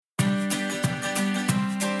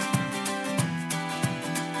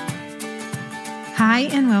Hi,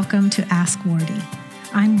 and welcome to Ask Wardy.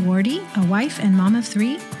 I'm Wardy, a wife and mom of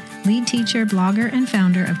three, lead teacher, blogger, and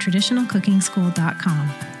founder of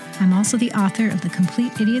TraditionalCookingSchool.com. I'm also the author of The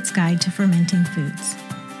Complete Idiot's Guide to Fermenting Foods.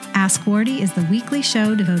 Ask Wardy is the weekly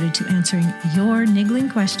show devoted to answering your niggling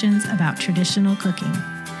questions about traditional cooking.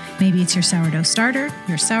 Maybe it's your sourdough starter,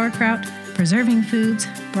 your sauerkraut, preserving foods,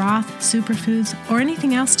 broth, superfoods, or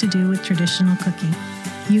anything else to do with traditional cooking.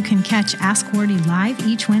 You can catch Ask Wardy live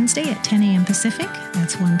each Wednesday at 10 a.m. Pacific,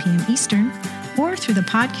 that's 1 p.m. Eastern, or through the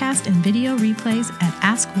podcast and video replays at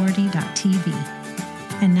askwardy.tv.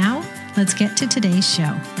 And now, let's get to today's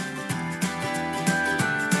show.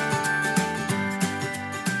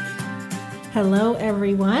 Hello,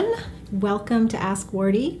 everyone. Welcome to Ask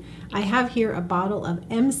Wardy. I have here a bottle of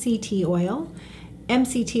MCT oil.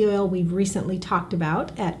 MCT oil we've recently talked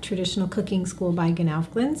about at Traditional Cooking School by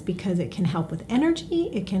Gnaufglens because it can help with energy,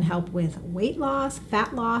 it can help with weight loss,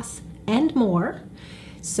 fat loss, and more.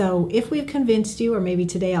 So if we've convinced you, or maybe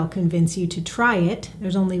today I'll convince you to try it,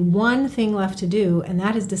 there's only one thing left to do, and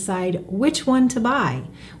that is decide which one to buy,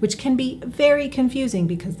 which can be very confusing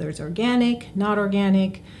because there's organic, not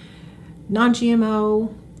organic,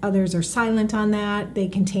 non-GMO, others are silent on that. They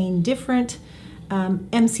contain different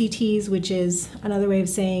MCTs, which is another way of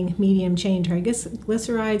saying medium chain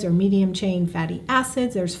triglycerides or medium chain fatty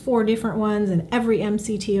acids. There's 4 different ones, and every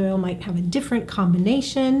MCT oil might have a different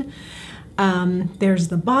combination. There's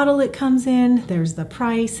the bottle it comes in, there's the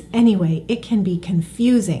price. Anyway, it can be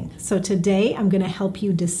confusing. So today I'm going to help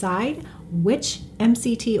you decide which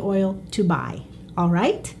MCT oil to buy. All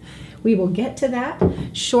right? We will get to that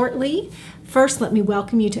shortly. First, let me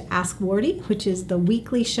welcome you to Ask Wardy, which is the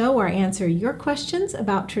weekly show where I answer your questions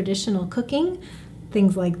about traditional cooking,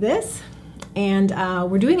 things like this. And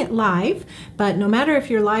we're doing it live, but no matter if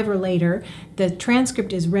you're live or later, the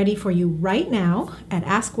transcript is ready for you right now at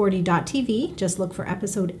askwardy.tv. Just look for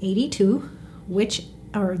episode 82,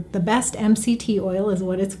 or the best MCT oil is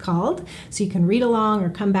what it's called. So you can read along or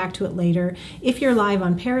come back to it later. If you're live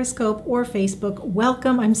on Periscope or Facebook,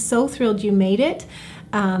 welcome. I'm so thrilled you made it.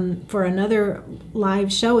 For another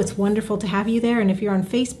live show. It's wonderful to have you there. And if you're on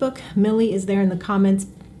Facebook, Millie is there in the comments,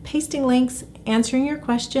 pasting links, answering your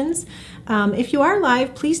questions. If you are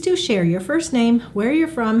live, please do share your first name, where you're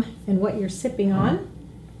from, and what you're sipping on.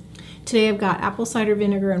 Today I've got apple cider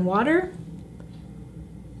vinegar and water.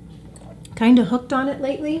 Kind of hooked on it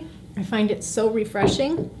lately. I find it so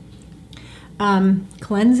refreshing,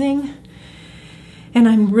 cleansing, and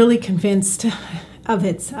I'm really convinced of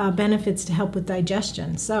its benefits to help with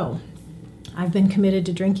digestion. So I've been committed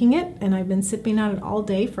to drinking it, and I've been sipping on it all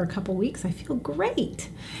day for a couple weeks. I feel great.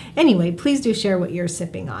 Anyway, please do share what you're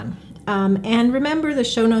sipping on. And remember, the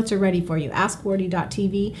show notes are ready for you,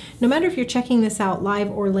 askwardy.tv. No matter if you're checking this out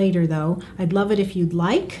live or later, though, I'd love it if you'd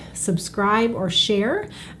like, subscribe, or share.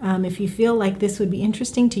 If you feel like this would be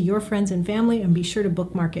interesting to your friends and family, and be sure to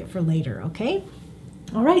bookmark it for later, okay?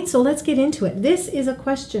 All right, so let's get into it. This is a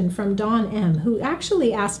question from Dawn M., who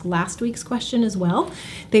actually asked last week's question as well.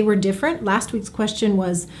 They were different. Last week's question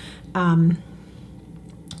was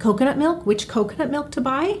coconut milk, which coconut milk to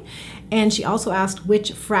buy. And she also asked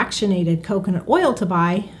which fractionated coconut oil to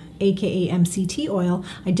buy, aka MCT oil.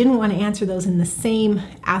 I didn't want to answer those in the same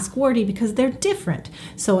Ask Wardy because they're different.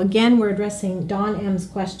 So again, we're addressing Dawn M.'s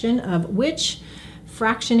question of which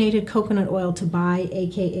fractionated coconut oil to buy,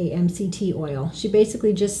 aka MCT oil. She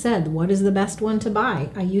basically just said, what is the best one to buy?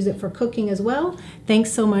 I use it for cooking as well.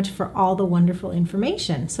 Thanks so much for all the wonderful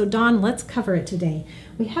information. So Dawn, let's cover it today.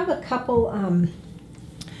 We have a couple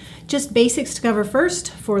just basics to cover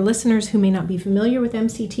first for listeners who may not be familiar with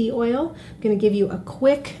MCT oil. I'm going to give you a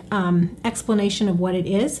quick explanation of what it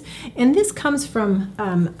is. And this comes from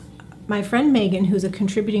my friend Megan, who's a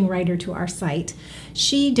contributing writer to our site.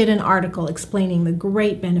 She did an article explaining the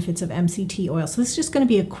great benefits of MCT oil. So this is just going to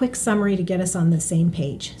be a quick summary to get us on the same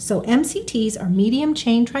page. So MCTs are medium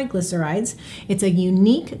chain triglycerides. It's a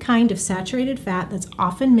unique kind of saturated fat that's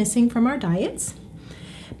often missing from our diets.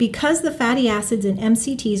 Because the fatty acids in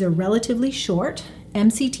MCTs are relatively short,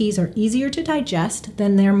 MCTs are easier to digest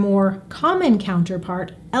than their more common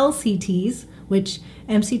counterpart, LCTs, which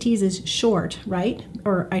MCTs is short, right?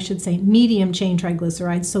 Or I should say medium chain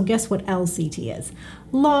triglycerides. So guess what LCT is?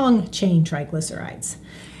 Long chain triglycerides.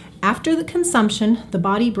 After the consumption, the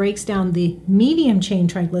body breaks down the medium chain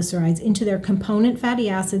triglycerides into their component fatty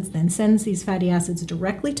acids, then sends these fatty acids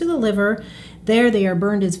directly to the liver. There they are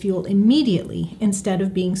burned as fuel immediately instead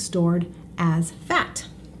of being stored as fat.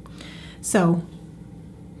 So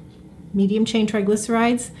medium chain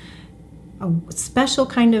triglycerides, a special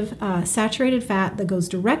kind of saturated fat that goes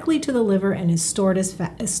directly to the liver and is stored as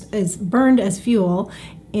fat, is burned as fuel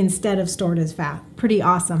instead of stored as fat. Pretty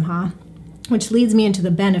awesome, huh? Which leads me into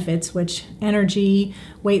the benefits, which energy,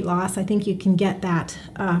 weight loss, I think you can get that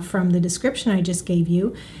from the description I just gave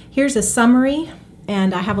you. Here's a summary,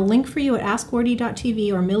 and I have a link for you at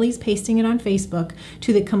askwardy.tv, or Millie's pasting it on Facebook,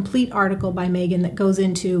 to the complete article by Megan that goes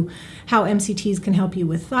into how MCTs can help you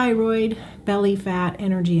with thyroid, belly fat,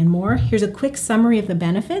 energy, and more. Here's a quick summary of the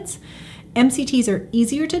benefits. MCTs are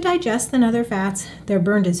easier to digest than other fats. They're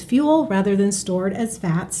burned as fuel rather than stored as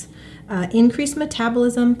fats. Increased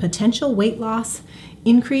metabolism, potential weight loss,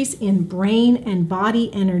 increase in brain and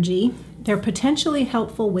body energy. They're potentially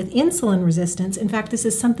helpful with insulin resistance. In fact, this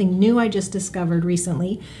is something new I just discovered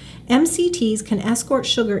recently. MCTs can escort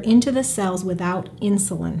sugar into the cells without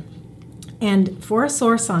insulin. And for a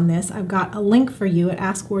source on this, I've got a link for you at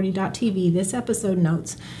askwardy.tv, this episode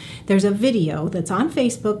notes. There's a video that's on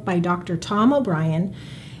Facebook by Dr. Tom O'Brien,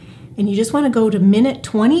 and you just want to go to minute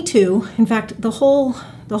 22. In fact, the whole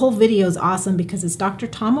video is awesome because it's Dr.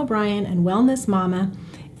 Tom O'Brien and Wellness Mama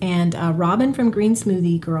and Robin from Green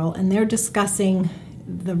Smoothie Girl, and they're discussing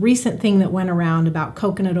the recent thing that went around about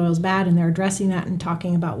coconut oil is bad, and they're addressing that and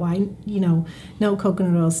talking about why, no,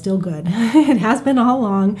 coconut oil is still good. It has been all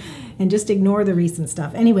along, and just ignore the recent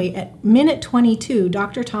stuff. Anyway, at minute 22,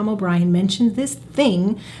 Dr. Tom O'Brien mentioned this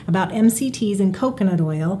thing about MCTs and coconut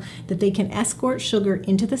oil, that they can escort sugar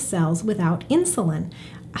into the cells without insulin.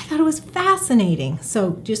 I thought it was fascinating.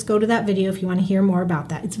 So just go to that video if you want to hear more about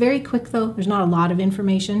that. It's very quick though. There's not a lot of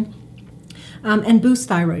information. And boost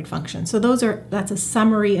thyroid function. So that's a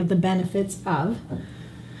summary of the benefits of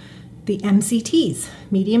the MCTs,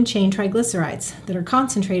 medium chain triglycerides, that are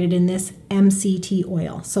concentrated in this MCT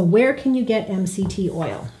oil. So where can you get MCT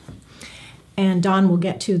oil? And Dawn will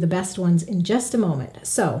get to the best ones in just a moment.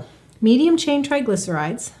 So medium chain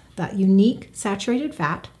triglycerides, that unique saturated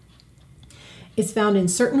fat, is found in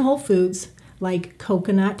certain whole foods like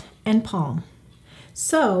coconut and palm.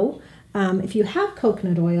 So if you have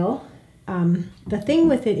coconut oil, the thing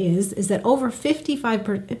with it is that over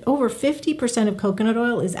 50% of coconut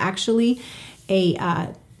oil is actually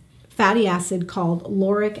a fatty acid called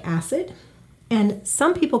lauric acid. And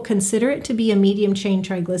some people consider it to be a medium chain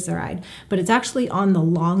triglyceride, but it's actually on the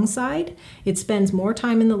long side. It spends more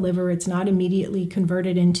time in the liver. It's not immediately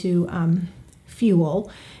converted into fuel.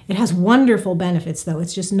 It has wonderful benefits, though.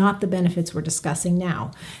 It's just not the benefits we're discussing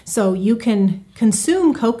now. So you can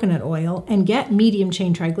consume coconut oil and get medium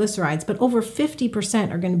chain triglycerides, but over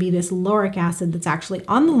 50% are going to be this lauric acid that's actually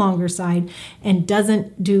on the longer side and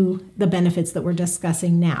doesn't do the benefits that we're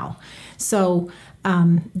discussing now. So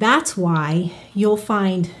that's why you'll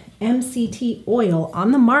find MCT oil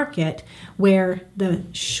on the market where the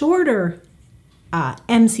shorter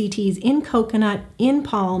MCTs in coconut, in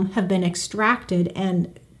palm, have been extracted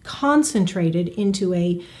and concentrated into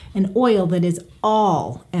an oil that is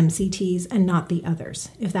all MCTs and not the others,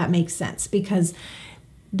 if that makes sense, because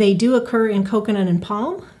they do occur in coconut and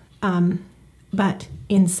palm, but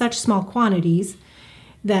in such small quantities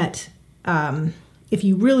that if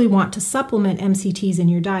you really want to supplement MCTs in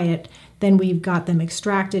your diet, then we've got them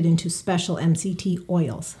extracted into special MCT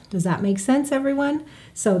oils. Does that make sense, everyone?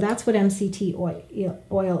 So that's what MCT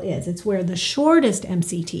oil is. It's where the shortest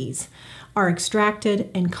MCTs are extracted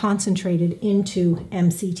and concentrated into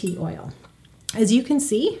MCT oil. As you can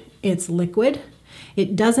see, it's liquid.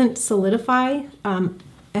 It doesn't solidify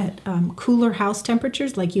at cooler house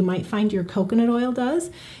temperatures like you might find your coconut oil does.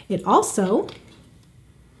 It also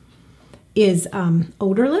is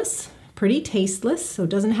odorless, pretty tasteless, so it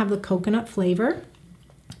doesn't have the coconut flavor.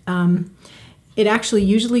 It actually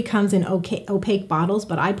usually comes in opaque bottles,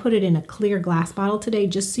 but I put it in a clear glass bottle today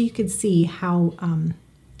just so you could see how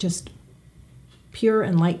just pure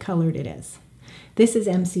and light colored it is. This is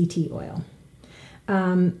MCT oil.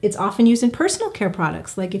 It's often used in personal care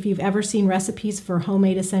products, like if you've ever seen recipes for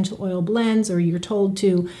homemade essential oil blends, or you're told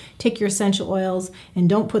to take your essential oils and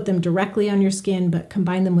don't put them directly on your skin, but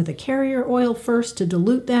combine them with a carrier oil first to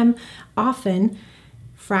dilute them. Often,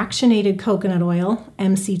 fractionated coconut oil,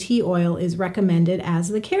 MCT oil, is recommended as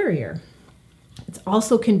the carrier. It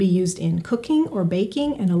also can be used in cooking or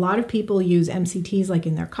baking, and a lot of people use MCTs like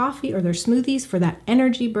in their coffee or their smoothies for that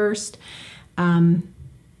energy burst.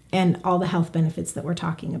 And all the health benefits that we're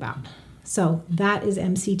talking about. So that is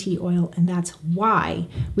MCT oil, and that's why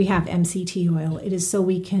we have MCT oil. It is so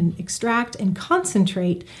we can extract and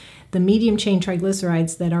concentrate the medium chain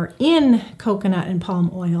triglycerides that are in coconut and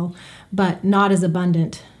palm oil, but not as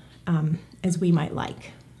abundant as we might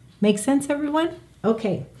like. Make sense, everyone?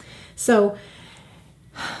 Okay, so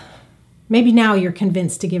maybe now you're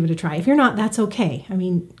convinced to give it a try. If you're not, that's okay. I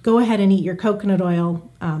mean, go ahead and eat your coconut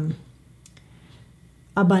oil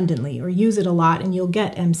abundantly or use it a lot and you'll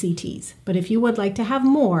get MCTs. But if you would like to have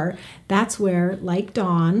more, that's where, like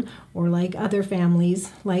Dawn or like other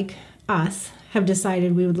families like us, have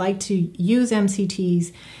decided we would like to use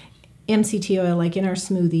MCT oil like in our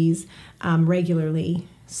smoothies regularly.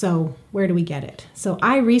 So where do we get it? So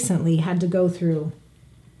I recently had to go through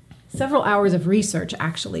several hours of research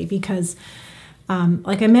actually, because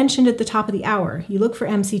like I mentioned at the top of the hour, you look for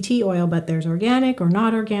MCT oil, but there's organic or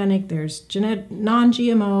not organic, there's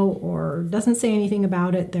non-GMO or doesn't say anything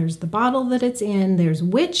about it, there's the bottle that it's in, there's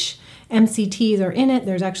which MCTs are in it,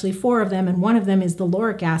 there's actually 4 of them, and one of them is the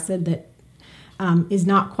lauric acid that is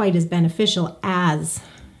not quite as beneficial as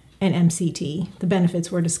an MCT. The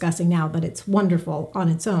benefits we're discussing now, but it's wonderful on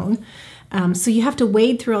its own. So you have to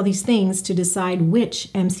wade through all these things to decide which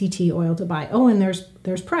MCT oil to buy. Oh, and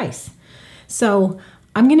there's price. So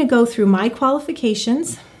I'm going to go through my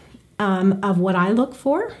qualifications of what I look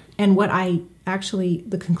for and what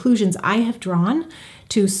the conclusions I have drawn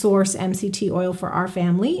to source MCT oil for our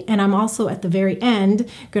family. And I'm also at the very end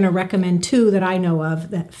going to recommend 2 that I know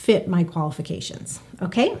of that fit my qualifications.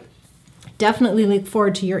 Okay? Definitely look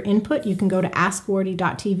forward to your input. You can go to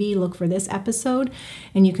askwardy.tv, look for this episode,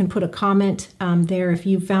 and you can put a comment there if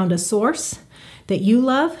you found a source that you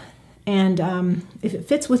love. And if it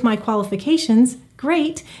fits with my qualifications,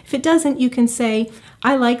 great. If it doesn't, you can say,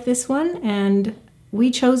 I like this one and we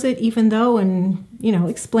chose it even though, and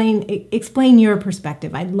explain your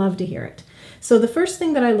perspective. I'd love to hear it. So the first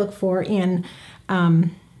thing that I look for in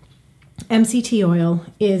MCT oil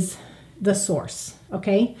is the source,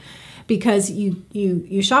 okay? Because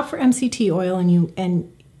you shop for MCT oil and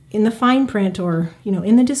in the fine print or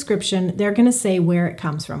in the description, they're going to say where it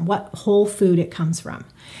comes from, what whole food it comes from.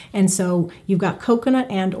 And so you've got coconut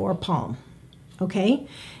and or palm, okay?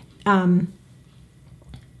 Palm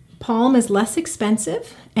is less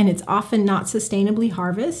expensive and it's often not sustainably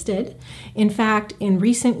harvested. In fact, in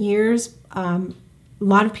recent years, a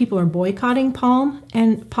lot of people are boycotting palm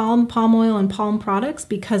oil and palm products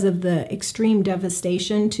because of the extreme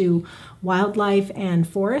devastation to wildlife and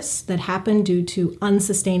forests that happen due to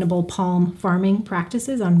unsustainable palm farming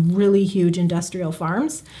practices on really huge industrial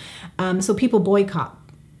farms. So people boycott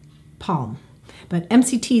palm. But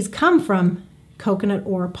MCTs come from coconut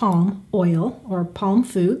or palm oil or palm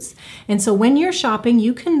foods. And so when you're shopping,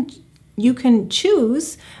 you can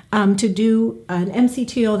choose to do an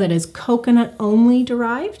MCT oil that is coconut only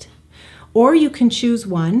derived, or you can choose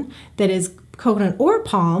one that is coconut or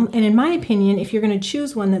palm. And in my opinion, if you're going to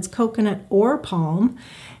choose one that's coconut or palm,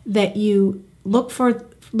 that you look for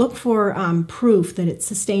proof that it's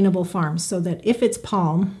sustainable farms, so that if it's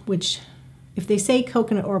palm, which if they say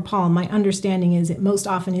coconut or palm, my understanding is it most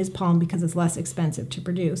often is palm because it's less expensive to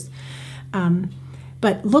produce.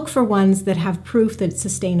 But look for ones that have proof that it's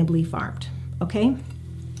sustainably farmed, okay?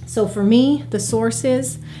 So for me, the source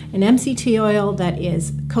is an MCT oil that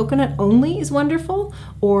is coconut only is wonderful,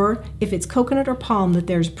 or if it's coconut or palm, that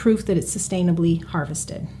there's proof that it's sustainably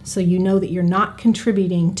harvested. So you know that you're not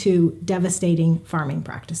contributing to devastating farming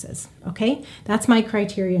practices, okay? That's my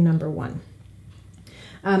criteria number 1.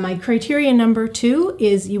 My criteria number 2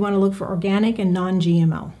 is you want to look for organic and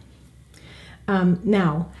non-GMO.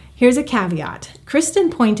 Now, here's a caveat.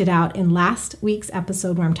 Kristen pointed out in last week's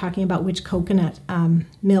episode where I'm talking about which coconut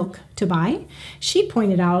milk to buy, she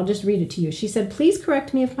pointed out, I'll just read it to you. She said, please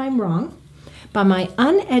correct me if I'm wrong, but my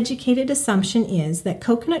uneducated assumption is that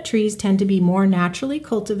coconut trees tend to be more naturally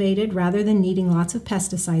cultivated rather than needing lots of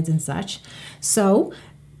pesticides and such. So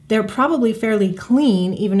they're probably fairly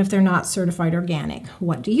clean, even if they're not certified organic.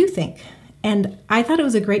 What do you think? And I thought it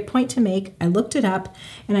was a great point to make. I looked it up,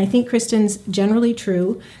 and I think Kristen's generally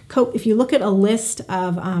true. If you look at a list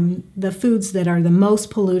of the foods that are the most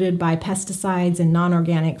polluted by pesticides and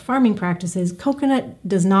non-organic farming practices, coconut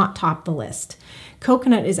does not top the list.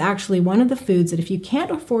 Coconut is actually one of the foods that if you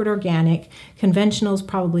can't afford organic, conventional is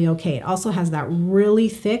probably okay. It also has that really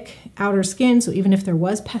thick outer skin, so even if there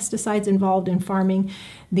was pesticides involved in farming,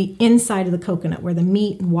 the inside of the coconut, where the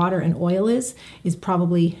meat and water and oil is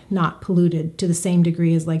probably not polluted to the same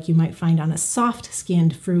degree as like you might find on a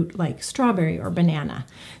soft-skinned fruit like strawberry or banana.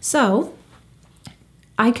 So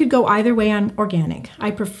I could go either way on organic.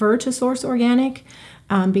 I prefer to source organic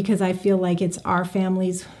because I feel like it's our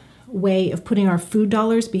family's way of putting our food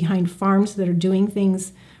dollars behind farms that are doing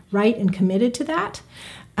things right and committed to that.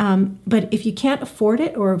 But if you can't afford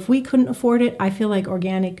it, or if we couldn't afford it, I feel like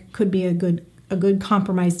organic could be a good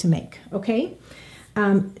compromise to make, okay?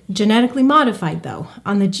 Genetically modified, though,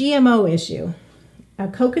 on the GMO issue,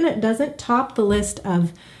 coconut doesn't top the list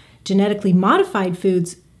of genetically modified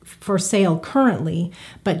foods for sale currently,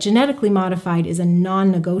 but genetically modified is a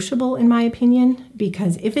non-negotiable in my opinion,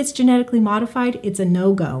 because if it's genetically modified, it's a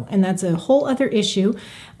no-go, and that's a whole other issue.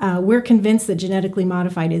 We're convinced that genetically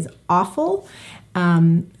modified is awful,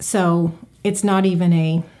 so it's not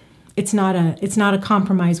a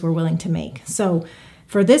compromise we're willing to make. So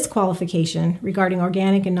for this qualification regarding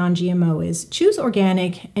organic and non-GMO is choose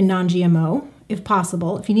organic and non-GMO if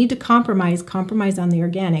possible. If you need to compromise on the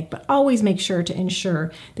organic, but always make sure to ensure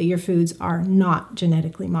that your foods are not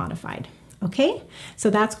genetically modified. Okay, so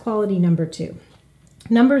that's quality number 2.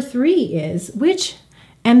 Number 3 is which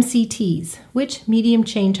MCTs, which medium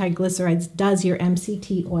chain triglycerides does your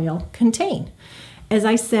MCT oil contain? As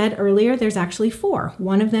I said earlier, there's actually 4.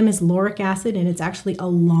 One of them is lauric acid, and it's actually a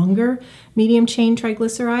longer medium chain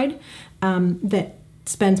triglyceride that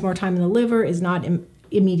spends more time in the liver, is not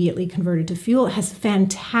immediately converted to fuel. It has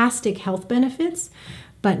fantastic health benefits,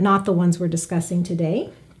 but not the ones we're discussing today.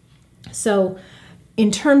 So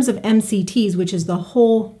in terms of MCTs, which is the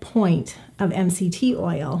whole point of MCT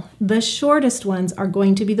oil, the shortest ones are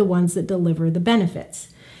going to be the ones that deliver the benefits.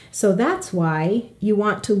 So that's why you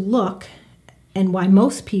want to look, and why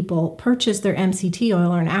most people purchase their MCT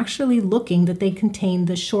oil are actually looking that they contain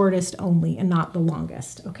the shortest only and not the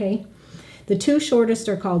longest, okay? The 2 shortest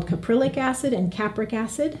are called caprylic acid and capric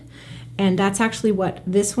acid, and that's actually what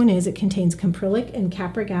this one is. It contains caprylic and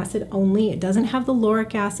capric acid only. It doesn't have the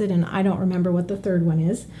lauric acid, and I don't remember what the third one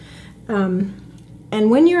is. And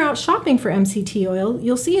when you're out shopping for MCT oil,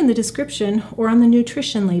 you'll see in the description or on the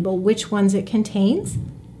nutrition label which ones it contains,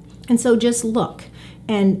 and so just look.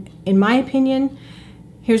 And in my opinion,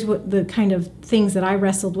 here's what the kind of things that I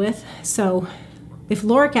wrestled with. So if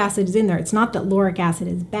lauric acid is in there, it's not that lauric acid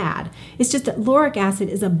is bad. It's just that lauric acid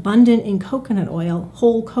is abundant in coconut oil,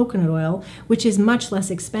 whole coconut oil, which is much less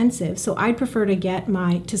expensive. So I'd prefer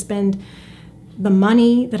to spend the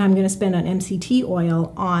money that I'm going to spend on MCT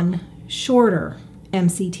oil on shorter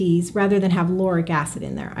MCTs rather than have lauric acid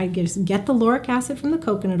in there. I just get the lauric acid from the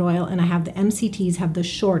coconut oil, and I have the MCTs have the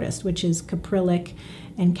shortest, which is caprylic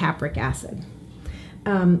and capric acid.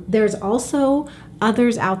 There's also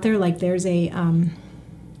others out there, like there's a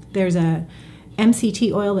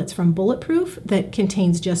MCT oil that's from Bulletproof that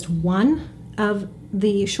contains just one of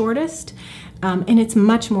the shortest, and it's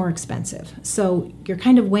much more expensive. So you're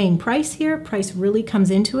kind of weighing price here. Price really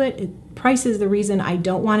comes into it. Price is the reason I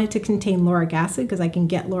don't want it to contain lauric acid, because I can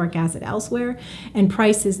get lauric acid elsewhere, and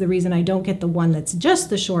price is the reason I don't get the one that's just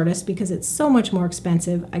the shortest, because it's so much more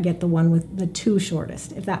expensive. I get the one with the 2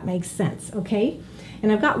 shortest, if that makes sense, okay?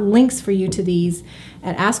 And I've got links for you to these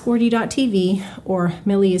at AskWardy.tv, or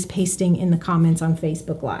Millie is pasting in the comments on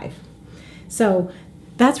Facebook Live. So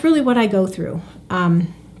that's really what I go through.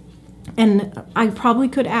 And I probably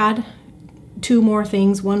could add 2 more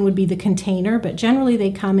things. One would be the container, but generally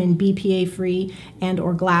they come in BPA-free and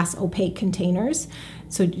or glass opaque containers.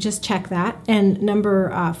 So just check that. And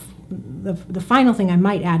the final thing I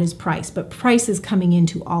might add is price, but price is coming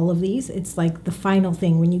into all of these. It's like the final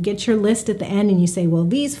thing. When you get your list at the end and you say, well,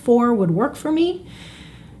 these 4 would work for me,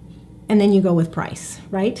 and then you go with price,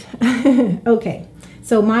 right? Okay,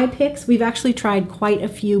 so my picks, we've actually tried quite a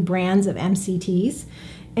few brands of MCTs.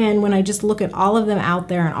 And when I just look at all of them out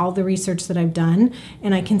there and all the research that I've done,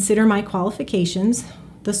 and I consider my qualifications,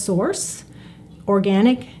 the source,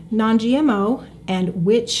 organic, non-GMO, and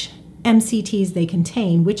which MCTs they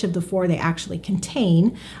contain, which of the 4 they actually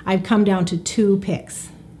contain, I've come down to 2 picks,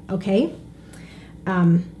 okay?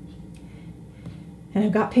 And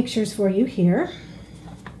I've got pictures for you here.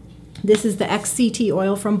 This is the XCT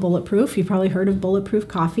oil from Bulletproof. You've probably heard of Bulletproof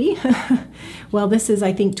coffee. Well, this is,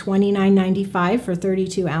 I think, $29.95 for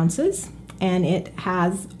 32 ounces, and it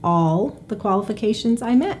has all the qualifications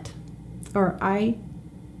I met, or I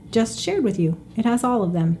just shared with you. It has all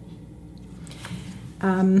of them,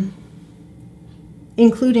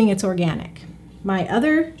 including it's organic. My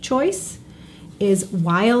other choice is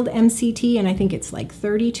Wild MCT, and I think it's like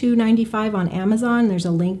 $32.95 on Amazon. There's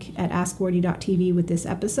a link at AskWardy.tv with this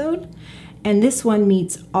episode. And this one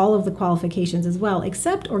meets all of the qualifications as well,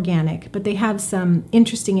 except organic, but they have some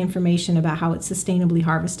interesting information about how it's sustainably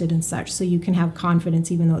harvested and such, so you can have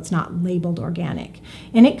confidence even though it's not labeled organic.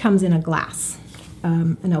 And it comes in a glass,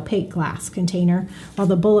 an opaque glass container, while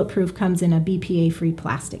the Bulletproof comes in a BPA-free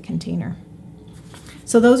plastic container.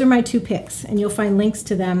 So those are my 2 picks, and you'll find links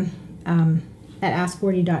to them at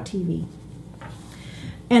AskWardy.tv.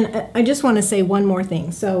 And I just want to say one more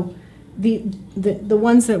thing. So the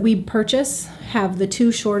ones that we purchase have the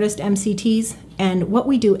two shortest MCTs, and what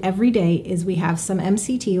we do every day is we have some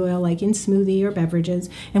MCT oil like in smoothie or beverages,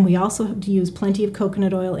 and we also use plenty of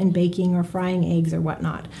coconut oil in baking or frying eggs or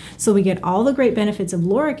whatnot. So we get all the great benefits of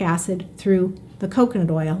lauric acid through the coconut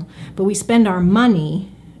oil, but we spend our money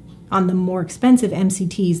on the more expensive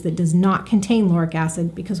MCTs that does not contain lauric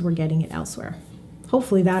acid because we're getting it elsewhere.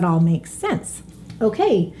 Hopefully that all makes sense.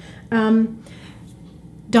 Okay.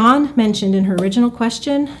 Dawn mentioned in her original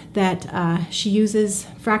question that she uses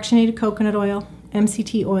fractionated coconut oil,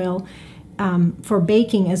 MCT oil, for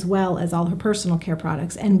baking as well as all her personal care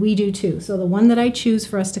products, and we do too. So the one that I choose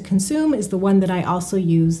for us to consume is the one that I also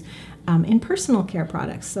use in personal care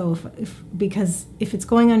products. So because if it's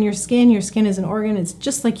going on your skin is an organ, it's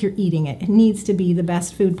just like you're eating it. It needs to be the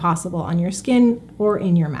best food possible on your skin or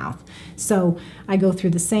in your mouth. So I go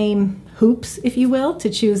through the same hoops, if you will, to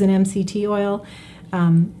choose an MCT oil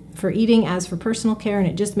for eating as for personal care, and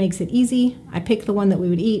it just makes it easy. I pick the one that we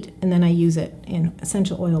would eat, and then I use it in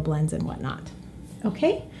essential oil blends and whatnot.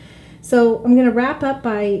 Okay, so I'm going to wrap up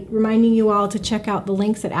by reminding you all to check out the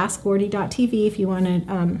links at AskWardy.tv if you want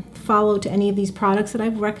to follow to any of these products that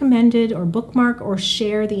I've recommended, or bookmark or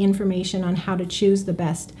share the information on how to choose the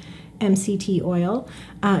best MCT oil.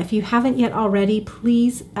 If you haven't yet already,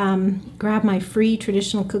 please grab my free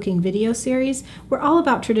traditional cooking video series. We're all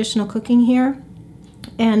about traditional cooking here.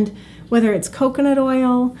 And whether it's coconut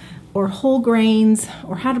oil or whole grains,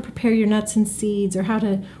 or how to prepare your nuts and seeds, or how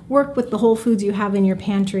to work with the whole foods you have in your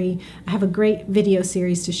pantry, I have a great video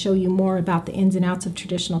series to show you more about the ins and outs of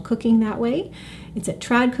traditional cooking that way. It's at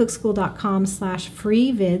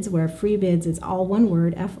tradcookschool.com/freevids, where freevids is all one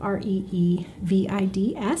word, FREEVIDS.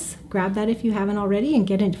 Grab that if you haven't already and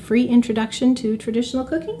get a free introduction to traditional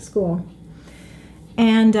cooking school.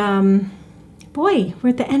 And boy,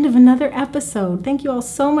 we're at the end of another episode. Thank you all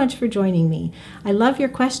so much for joining me. I love your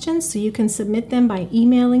questions, so you can submit them by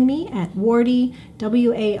emailing me at Wardee,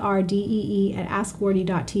 WARDEE, at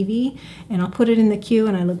AskWardy.tv, and I'll put it in the queue,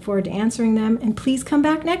 and I look forward to answering them. And please come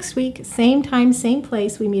back next week, same time, same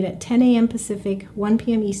place. We meet at 10 a.m. Pacific, 1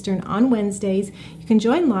 p.m. Eastern on Wednesdays. You can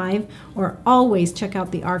join live or always check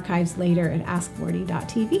out the archives later at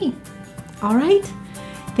AskWardy.tv. All right,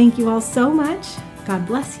 thank you all so much. God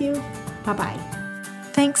bless you. Bye-bye.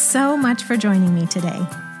 Thanks so much for joining me today.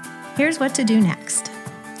 Here's what to do next.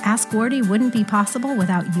 Ask Wardee wouldn't be possible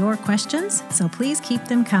without your questions, so please keep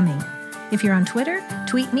them coming. If you're on Twitter,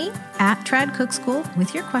 tweet me at TradCookSchool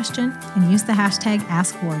with your question and use the hashtag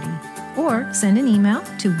AskWardee, or send an email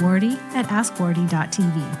to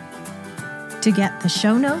wardee@askwardy.tv. To get the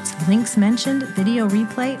show notes, links mentioned, video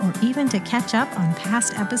replay, or even to catch up on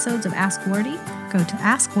past episodes of Ask Wardee, go to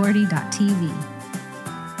AskWardee.tv.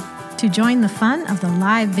 To join the fun of the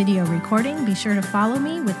live video recording, be sure to follow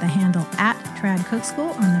me with the handle at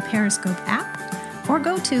TradCookSchool on the Periscope app, or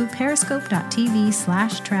go to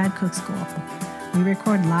periscope.tv/TradCookSchool. We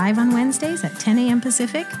record live on Wednesdays at 10 a.m.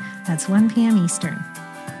 Pacific, that's 1 p.m. Eastern.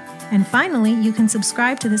 And finally, you can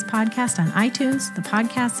subscribe to this podcast on iTunes, the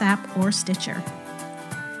Podcasts app, or Stitcher.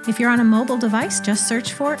 If you're on a mobile device, just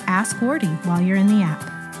search for Ask Wardee while you're in the app.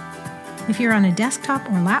 If you're on a desktop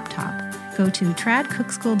or laptop, go to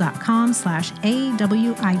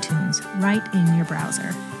tradcookschool.com/AWiTunes right in your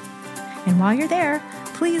browser. And while you're there,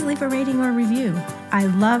 please leave a rating or review. I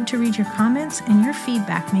love to read your comments, and your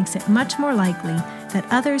feedback makes it much more likely that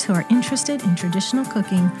others who are interested in traditional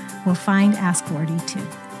cooking will find Ask Wardee too.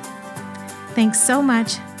 Thanks so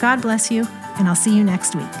much, God bless you, and I'll see you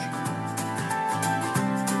next week.